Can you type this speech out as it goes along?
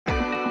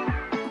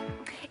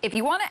If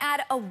you want to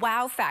add a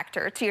wow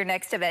factor to your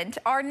next event,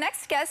 our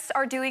next guests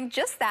are doing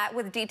just that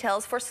with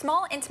details for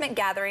small, intimate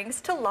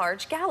gatherings to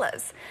large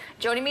galas.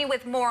 Joining me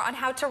with more on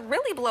how to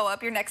really blow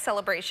up your next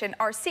celebration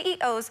are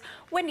CEOs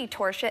Wendy,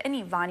 Torchia, and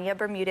Ivania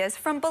Bermudez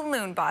from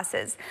Balloon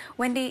Bosses.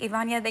 Wendy,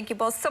 Ivania, thank you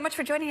both so much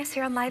for joining us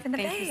here on Live in the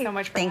Bay. Thank you so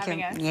much for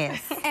having us.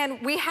 Yes. And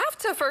we have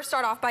to first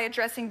start off by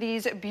addressing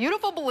these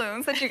beautiful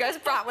balloons that you guys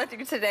brought with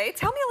you today.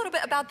 Tell me a little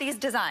bit about these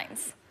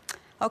designs.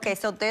 Okay,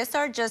 so these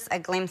are just a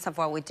glimpse of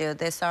what we do.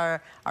 These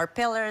are our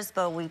pillars,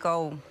 but we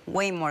go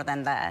way more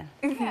than that.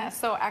 Yeah,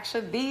 so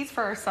actually these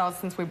for ourselves,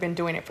 since we've been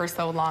doing it for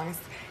so long, it's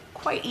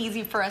quite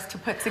easy for us to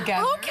put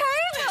together. Okay,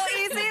 well,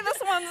 easy.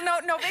 This one's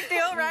no big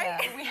deal, right?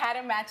 Yeah. We had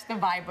to match the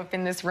vibe up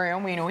in this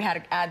room. You know, we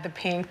had to add the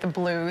pink, the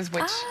blues,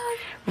 which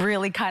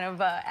really kind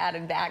of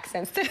added the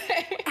accents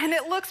today. And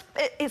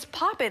it's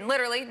popping,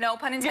 literally, no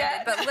pun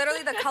intended, but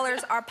literally the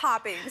colors are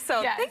popping.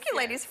 So thank you,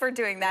 ladies, for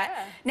doing that.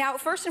 Yeah. Now,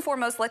 first and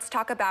foremost, let's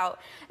talk about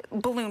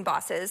Balloon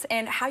Bosses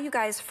and how you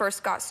guys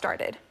first got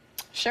started.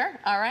 Sure.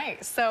 All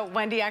right. So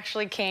Wendy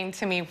actually came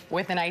to me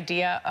with an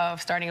idea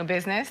of starting a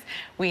business.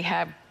 We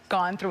have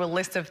gone through a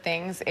list of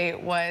things.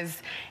 It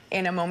was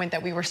in a moment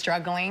that we were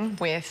struggling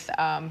with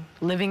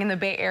living in the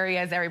Bay Area.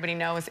 As everybody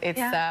knows,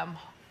 it's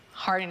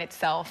hard in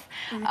itself.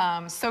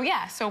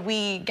 So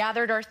we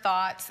gathered our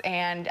thoughts,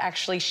 and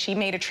actually she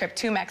made a trip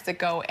to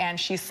Mexico, and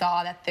she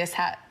saw that this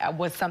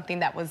was something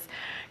that was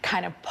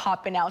kind of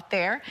popping out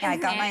there. Yeah, I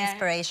got my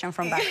inspiration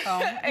from back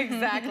home.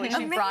 Exactly.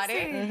 She brought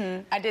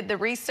it. I did the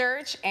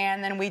research,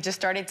 and then we just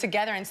started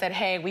together and said,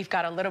 hey, we've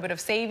got a little bit of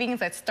savings.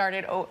 Let's start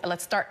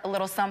a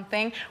little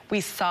something. We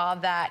saw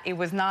that it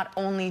was not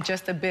only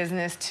just a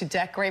business to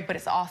decorate, but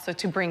it's also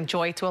to bring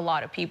joy to a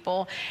lot of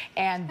people.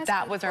 And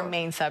that was our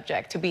main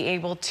subject, to be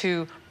able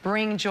to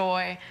bring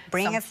joy,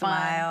 bring a fun,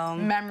 smile,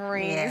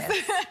 memories.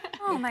 Yes.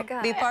 Oh my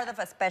God. Be part of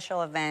a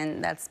special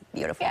event. That's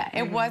beautiful. Yeah,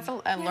 it was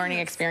a learning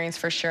experience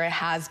for sure. It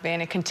has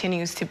been, it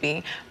continues to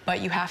be,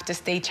 but you have to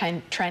stay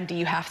trendy,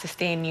 you have to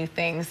stay in new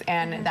things,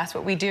 and that's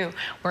what we do.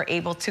 We're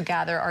able to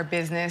gather our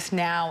business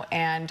now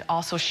and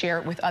also share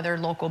it with other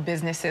local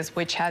businesses,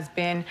 which has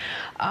been,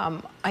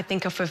 I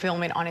think, a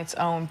fulfillment on its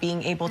own,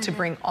 being able to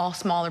bring all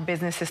smaller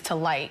businesses to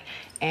light.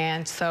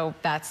 And so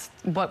that's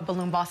what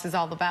Balloon Boss is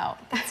all about.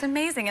 That's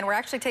amazing. And we're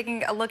actually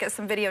taking a look at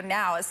some video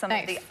now of some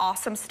of the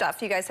awesome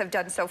stuff you guys have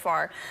done so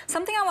far.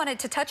 Something I wanted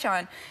to touch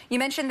on, you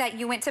mentioned that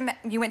you went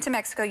to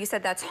Mexico. You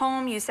said that's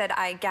home. You said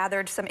I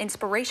gathered some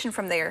inspiration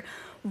from there.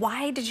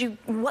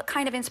 What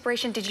kind of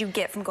inspiration did you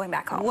get from going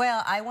back home?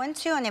 Well, I went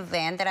to an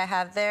event that I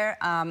have there.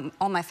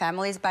 All my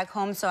family's back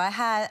home. So I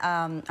had,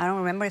 I don't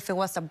remember if it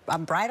was a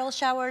bridal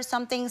shower or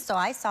something. So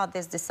I saw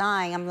this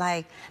design. I'm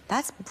like,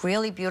 that's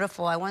really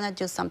beautiful. I want to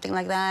do something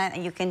like that.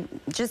 And you can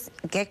just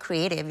get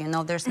creative. You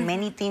know, there's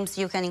many themes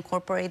you can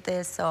incorporate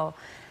this. So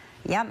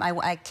yeah,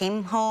 I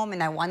came home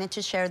and I wanted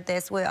to share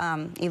this with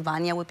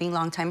Ivania. We've been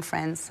longtime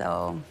friends.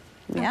 So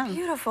yeah. Oh,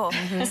 beautiful.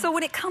 So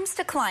when it comes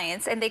to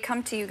clients and they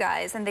come to you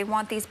guys and they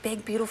want these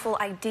big, beautiful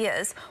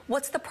ideas,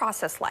 what's the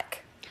process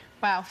like?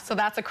 Wow, so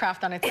that's a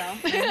craft on its own.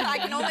 I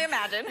can only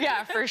imagine.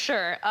 Yeah, for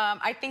sure.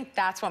 I think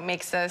that's what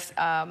makes us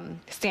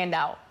stand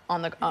out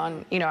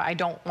on you know, I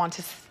don't want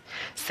to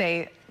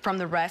say from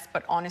the rest,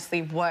 but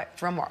honestly,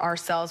 from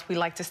ourselves, we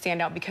like to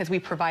stand out because we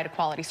provide a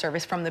quality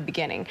service from the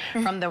beginning.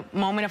 From the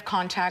moment of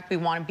contact, we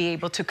want to be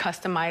able to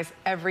customize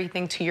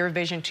everything to your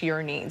vision, to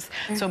your needs.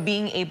 So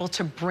being able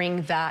to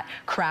bring that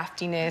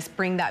craftiness,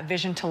 bring that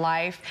vision to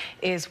life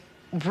is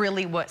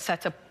really what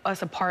sets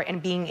us apart,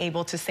 and being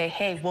able to say,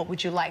 hey, what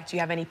would you like? Do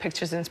you have any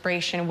pictures of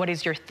inspiration? What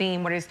is your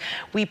theme?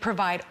 We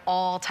provide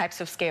all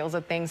types of scales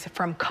of things,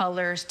 from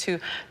colors to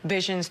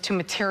visions to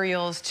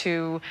materials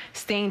to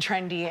staying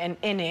trendy and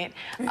in it.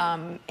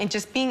 And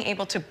just being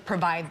able to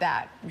provide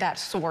that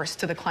source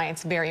to the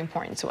clients, very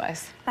important to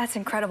us. That's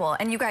incredible.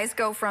 And you guys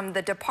go from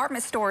the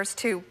department stores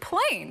to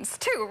planes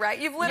too, right?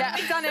 You've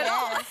literally done it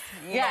all.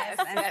 Yes.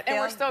 And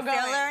we're still going.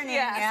 Still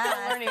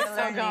learning.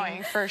 Still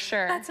going, for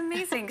sure. That's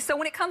amazing. So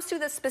when it comes to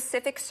the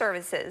specific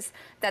services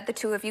that the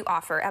two of you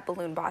offer at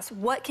Balloon Boss,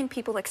 what can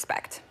people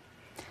expect?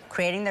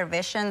 Bringing their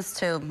visions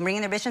to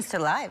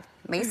life,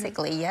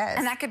 basically, yes.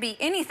 And that could be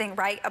anything,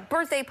 right? A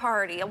birthday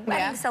party, a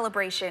wedding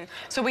celebration.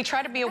 So we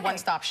try to be a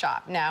one-stop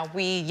shop. Now,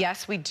 we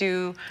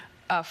do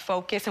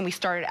focus, and we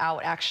started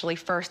out actually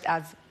first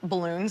as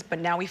balloons, but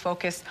now we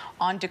focus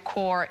on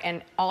decor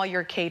and all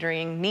your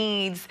catering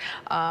needs,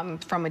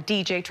 from a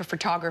DJ to a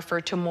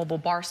photographer to mobile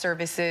bar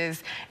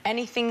services.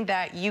 Anything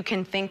that you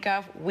can think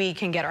of, we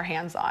can get our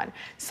hands on.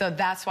 So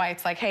that's why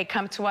it's like, hey,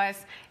 come to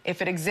us.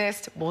 If it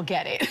exists, we'll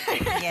get it.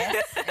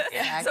 Yes,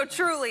 exactly. So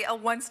truly a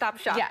one-stop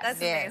shop. Yes.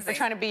 That's amazing. We're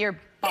trying to be your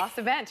boss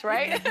event,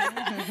 right?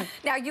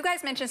 Now, you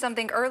guys mentioned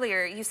something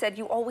earlier. You said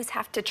you always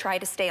have to try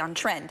to stay on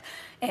trend.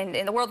 And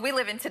in the world we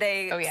live in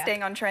today,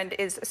 staying on trend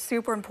is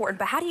super important.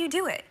 But how do you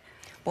do it?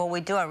 Well,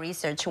 we do our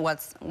research,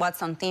 what's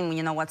on theme,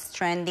 you know, what's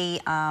trendy,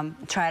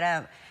 try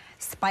to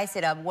spice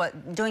it up,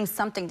 doing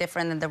something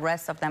different than the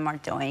rest of them are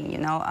doing, you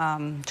know,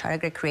 try to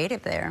get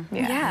creative there.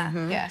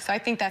 Yeah. So I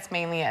think that's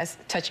mainly, as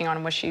touching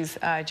on what she's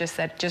just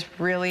said, just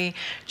really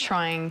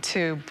trying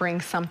to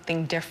bring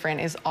something different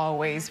is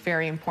always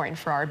very important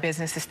for our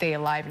business to stay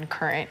alive and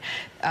current,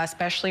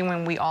 especially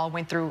when we all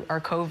went through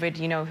our COVID,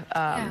 you know,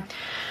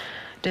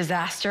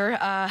 disaster.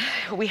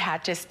 We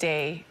had to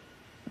stay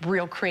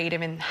real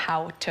creative in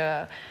how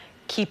to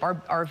keep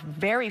our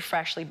very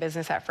freshly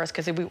business at first,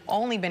 because we've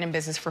only been in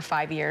business for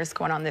 5 years,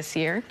 going on this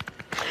year.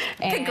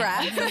 And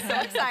congrats, that's so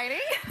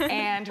exciting.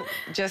 And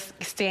just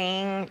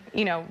staying,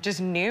 you know, just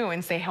new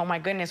and say, oh my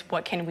goodness,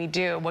 what can we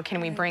do? What can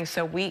we bring?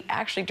 So we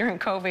actually, during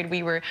COVID,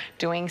 we were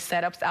doing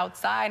setups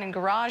outside in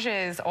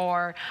garages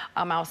or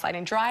outside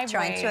in driveways.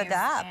 Trying to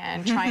adapt.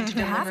 And trying to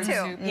deliver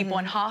to people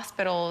in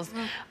hospitals.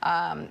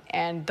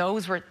 And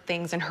those were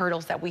things and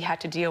hurdles that we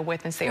had to deal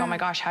with and say, oh my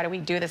gosh, how do we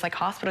do this? Like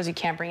hospitals, you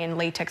can't bring in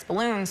latex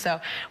balloons.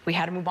 So we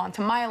had to move on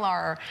to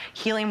Mylar.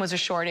 Helium was a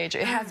shortage.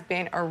 It has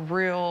been a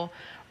real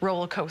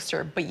roller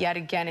coaster, but yet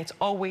again, it's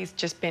always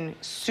just been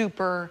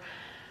super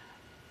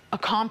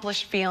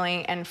accomplished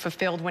feeling and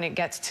fulfilled when it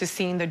gets to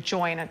seeing the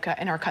joy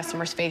in our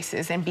customers'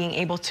 faces and being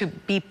able to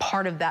be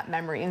part of that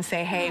memory and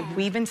say, hey,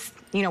 we've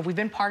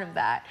been part of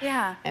that.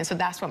 Yeah. And so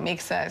that's what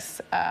makes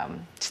us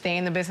stay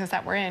in the business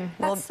that we're in.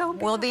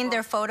 We'll be in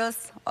their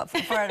photos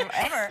forever.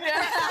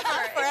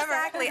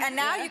 Exactly. And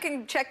now you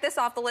can check this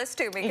off the list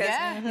too,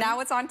 because now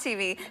it's on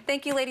TV.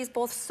 Thank you ladies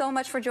both so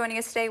much for joining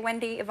us today.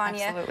 Wendy,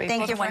 Ivania. Absolutely.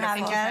 Thank you for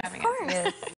having us. Of course.